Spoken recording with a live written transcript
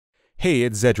Hey,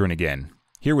 it's Zedrin again,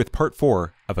 here with part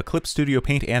 4 of a Clip Studio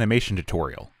Paint animation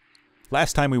tutorial.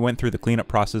 Last time we went through the cleanup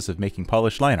process of making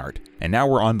polished line art, and now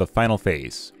we're on the final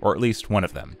phase, or at least one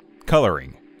of them,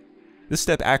 coloring. This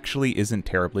step actually isn't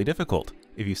terribly difficult,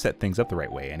 if you set things up the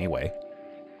right way anyway.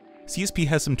 CSP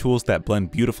has some tools that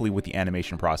blend beautifully with the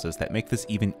animation process that make this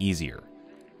even easier.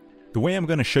 The way I'm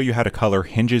going to show you how to color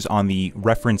hinges on the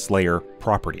reference layer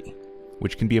property,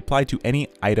 which can be applied to any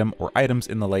item or items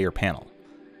in the layer panel.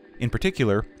 In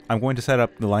particular, I'm going to set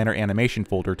up the liner animation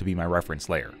folder to be my reference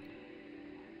layer.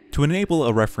 To enable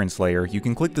a reference layer, you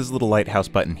can click this little lighthouse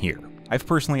button here. I've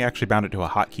personally actually bound it to a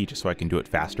hotkey just so I can do it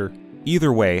faster.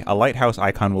 Either way, a lighthouse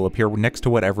icon will appear next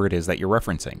to whatever it is that you're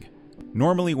referencing.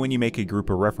 Normally when you make a group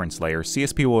of reference layers,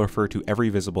 CSP will refer to every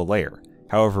visible layer.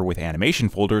 However, with animation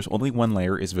folders, only one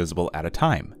layer is visible at a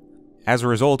time. As a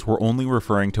result, we're only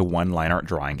referring to one line art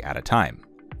drawing at a time.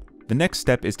 The next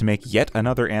step is to make yet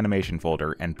another animation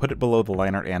folder and put it below the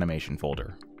line art animation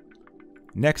folder.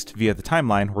 Next, via the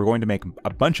timeline, we're going to make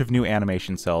a bunch of new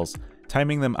animation cells,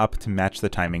 timing them up to match the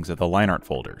timings of the line art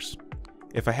folders.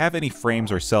 If I have any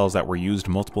frames or cells that were used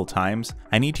multiple times,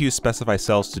 I need to use specify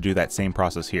cells to do that same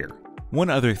process here. One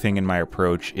other thing in my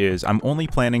approach is I'm only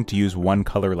planning to use one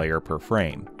color layer per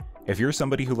frame. If you're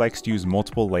somebody who likes to use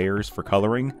multiple layers for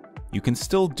coloring, you can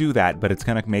still do that, but it's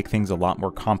going to make things a lot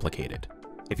more complicated.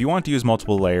 If you want to use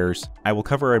multiple layers, I will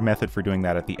cover a method for doing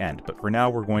that at the end, but for now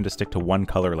we're going to stick to one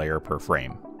color layer per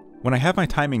frame. When I have my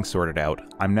timing sorted out,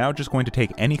 I'm now just going to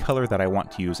take any color that I want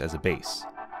to use as a base.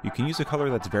 You can use a color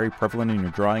that's very prevalent in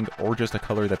your drawing, or just a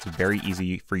color that's very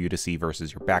easy for you to see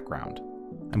versus your background.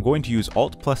 I'm going to use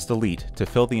Alt plus Delete to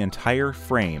fill the entire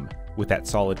frame with that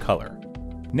solid color.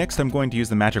 Next, I'm going to use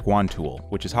the Magic Wand tool,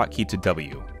 which is hotkeyed to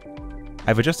W.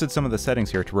 I've adjusted some of the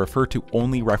settings here to refer to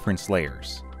only reference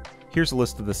layers. Here's a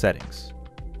list of the settings.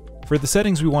 For the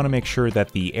settings, we want to make sure that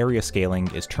the area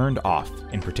scaling is turned off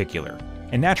in particular,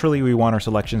 and naturally we want our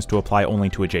selections to apply only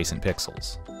to adjacent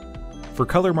pixels. For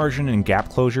color margin and gap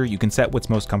closure, you can set what's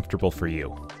most comfortable for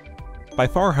you. By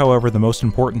far, however, the most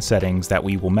important settings that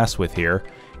we will mess with here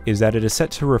is that it is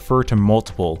set to refer to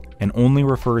multiple and only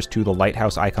refers to the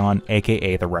lighthouse icon,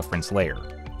 aka the reference layer.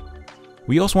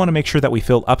 We also want to make sure that we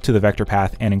fill up to the vector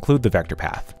path and include the vector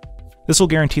path. This will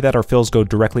guarantee that our fills go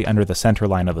directly under the center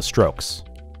line of the strokes.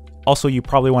 Also, you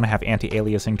probably want to have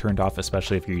anti-aliasing turned off,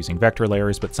 especially if you're using vector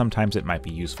layers, but sometimes it might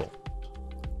be useful.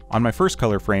 On my first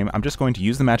color frame, I'm just going to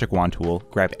use the Magic Wand tool,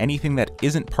 grab anything that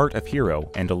isn't part of Hero,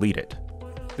 and delete it.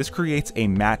 This creates a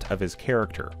matte of his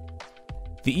character.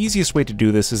 The easiest way to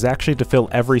do this is actually to fill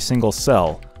every single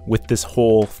cell with this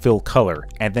whole fill color,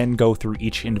 and then go through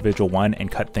each individual one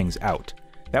and cut things out.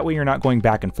 That way you're not going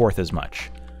back and forth as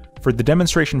much. For the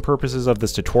demonstration purposes of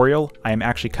this tutorial, I am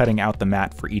actually cutting out the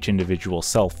matte for each individual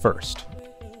cell first.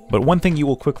 But one thing you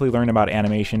will quickly learn about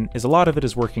animation is a lot of it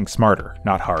is working smarter,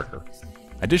 not harder.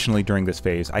 Additionally, during this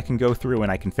phase, I can go through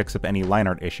and I can fix up any line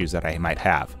art issues that I might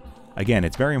have. Again,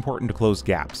 it's very important to close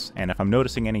gaps, and if I'm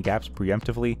noticing any gaps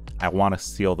preemptively, I want to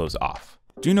seal those off.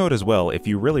 Do note as well, if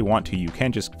you really want to, you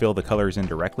can just fill the colors in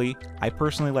directly. I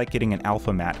personally like getting an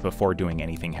alpha matte before doing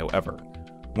anything, however.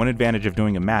 One advantage of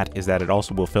doing a matte is that it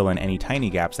also will fill in any tiny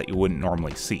gaps that you wouldn't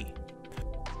normally see.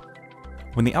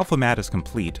 When the alpha matte is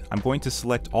complete, I'm going to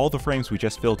select all the frames we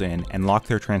just filled in and lock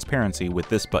their transparency with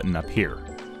this button up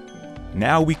here.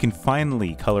 Now we can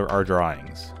finally color our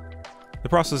drawings. The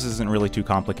process isn't really too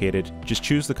complicated, just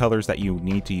choose the colors that you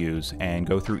need to use and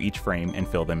go through each frame and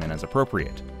fill them in as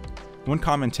appropriate. One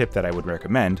common tip that I would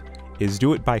recommend is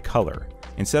do it by color.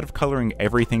 Instead of coloring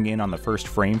everything in on the first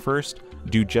frame first,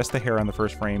 do just the hair on the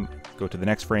first frame, go to the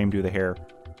next frame, do the hair,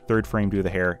 third frame, do the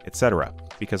hair, etc.,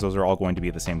 because those are all going to be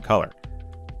the same color.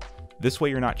 This way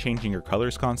you're not changing your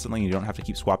colors constantly and you don't have to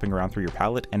keep swapping around through your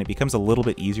palette, and it becomes a little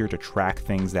bit easier to track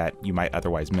things that you might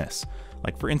otherwise miss.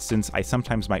 Like for instance, I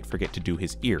sometimes might forget to do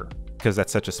his ear, because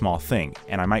that's such a small thing,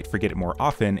 and I might forget it more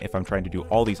often if I'm trying to do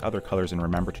all these other colors and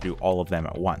remember to do all of them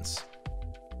at once.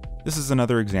 This is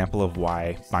another example of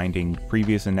why binding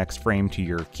previous and next frame to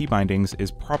your key bindings is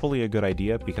probably a good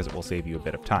idea because it will save you a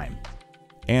bit of time.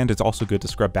 And it's also good to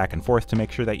scrub back and forth to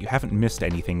make sure that you haven't missed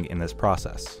anything in this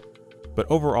process. But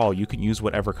overall, you can use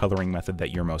whatever coloring method that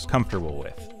you're most comfortable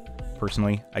with.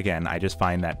 Personally, again, I just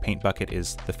find that Paint Bucket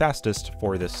is the fastest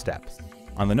for this step.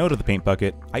 On the note of the Paint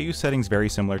Bucket, I use settings very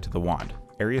similar to the wand.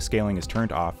 Area scaling is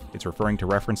turned off, it's referring to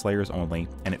reference layers only,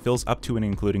 and it fills up to and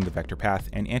including the vector path,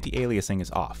 and anti-aliasing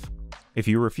is off. If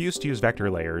you refuse to use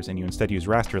vector layers and you instead use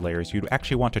raster layers, you'd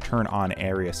actually want to turn on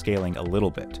area scaling a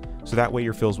little bit, so that way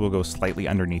your fills will go slightly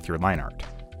underneath your line art.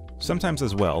 Sometimes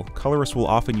as well, colorists will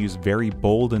often use very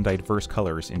bold and diverse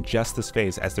colors in just this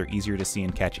phase as they're easier to see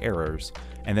and catch errors,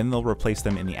 and then they'll replace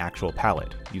them in the actual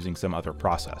palette, using some other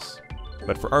process.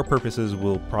 But for our purposes,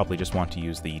 we'll probably just want to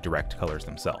use the direct colors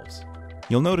themselves.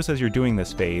 You'll notice as you're doing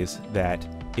this phase that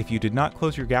if you did not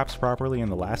close your gaps properly in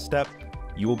the last step,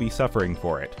 you will be suffering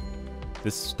for it.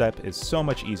 This step is so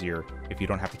much easier if you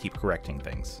don't have to keep correcting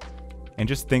things. And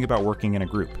just think about working in a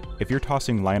group. If you're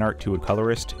tossing line art to a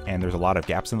colorist and there's a lot of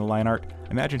gaps in the line art,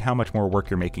 imagine how much more work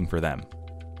you're making for them.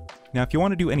 Now, if you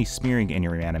want to do any smearing in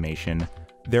your animation,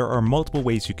 there are multiple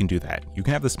ways you can do that. You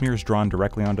can have the smears drawn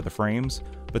directly onto the frames,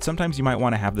 but sometimes you might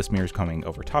want to have the smears coming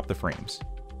over top the frames.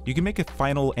 You can make a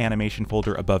final animation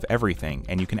folder above everything,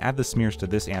 and you can add the smears to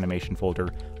this animation folder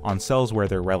on cells where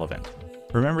they're relevant.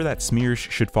 Remember that smears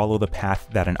should follow the path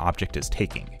that an object is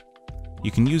taking. You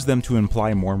can use them to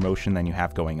imply more motion than you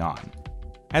have going on.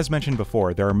 As mentioned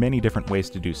before, there are many different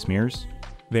ways to do smears.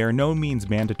 They are no means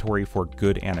mandatory for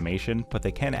good animation, but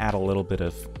they can add a little bit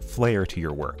of flair to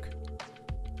your work.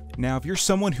 Now, if you're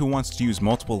someone who wants to use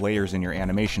multiple layers in your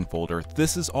animation folder,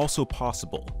 this is also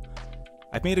possible.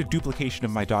 I've made a duplication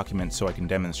of my document so I can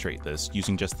demonstrate this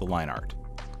using just the line art.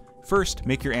 First,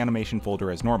 make your animation folder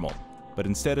as normal, but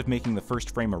instead of making the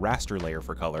first frame a raster layer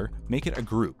for color, make it a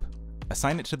group.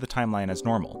 Assign it to the timeline as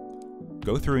normal.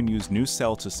 Go through and use new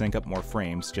cell to sync up more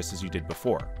frames just as you did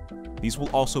before. These will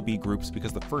also be groups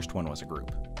because the first one was a group.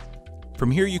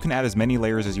 From here you can add as many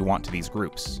layers as you want to these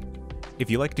groups. If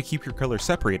you like to keep your colors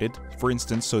separated, for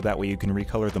instance so that way you can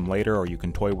recolor them later or you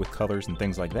can toy with colors and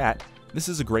things like that, this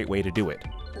is a great way to do it.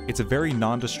 It's a very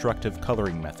non-destructive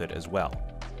coloring method as well.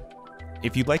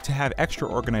 If you'd like to have extra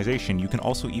organization, you can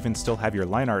also even still have your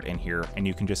line art in here, and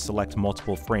you can just select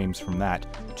multiple frames from that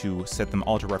to set them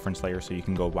all to reference layers so you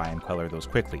can go by and color those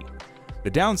quickly. The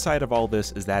downside of all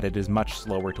this is that it is much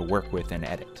slower to work with and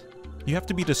edit. You have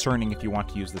to be discerning if you want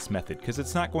to use this method, because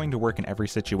it's not going to work in every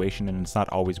situation and it's not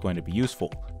always going to be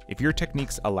useful. If your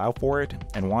techniques allow for it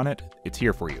and want it, it's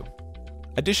here for you.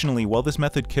 Additionally, while this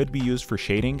method could be used for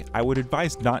shading, I would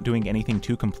advise not doing anything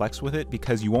too complex with it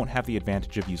because you won't have the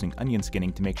advantage of using onion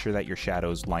skinning to make sure that your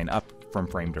shadows line up from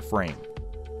frame to frame.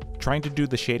 Trying to do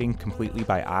the shading completely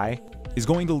by eye is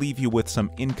going to leave you with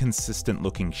some inconsistent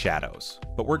looking shadows,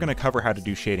 but we're going to cover how to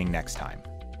do shading next time.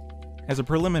 As a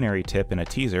preliminary tip and a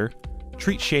teaser,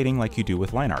 treat shading like you do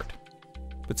with line art.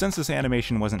 But since this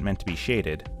animation wasn't meant to be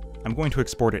shaded, I'm going to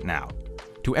export it now.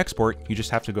 To export, you just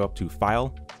have to go up to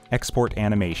File, Export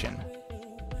Animation.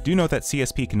 Do note that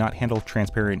CSP cannot handle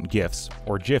transparent GIFs,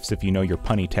 or GIFs if you know your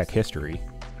punny tech history.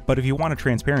 But if you want a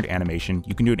transparent animation,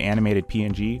 you can do an animated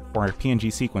PNG or a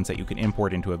PNG sequence that you can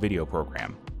import into a video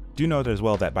program. Do note as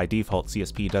well that by default,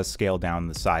 CSP does scale down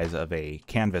the size of a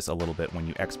canvas a little bit when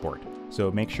you export,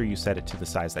 so make sure you set it to the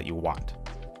size that you want.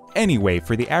 Anyway,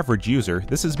 for the average user,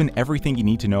 this has been everything you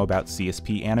need to know about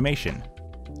CSP animation.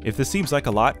 If this seems like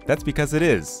a lot, that's because it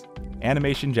is.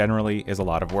 Animation generally is a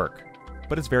lot of work,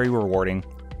 but it's very rewarding,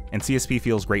 and CSP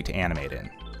feels great to animate in.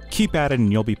 Keep at it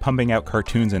and you'll be pumping out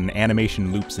cartoons and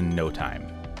animation loops in no time.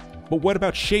 But what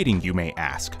about shading, you may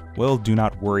ask? Well, do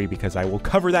not worry because I will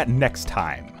cover that next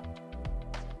time.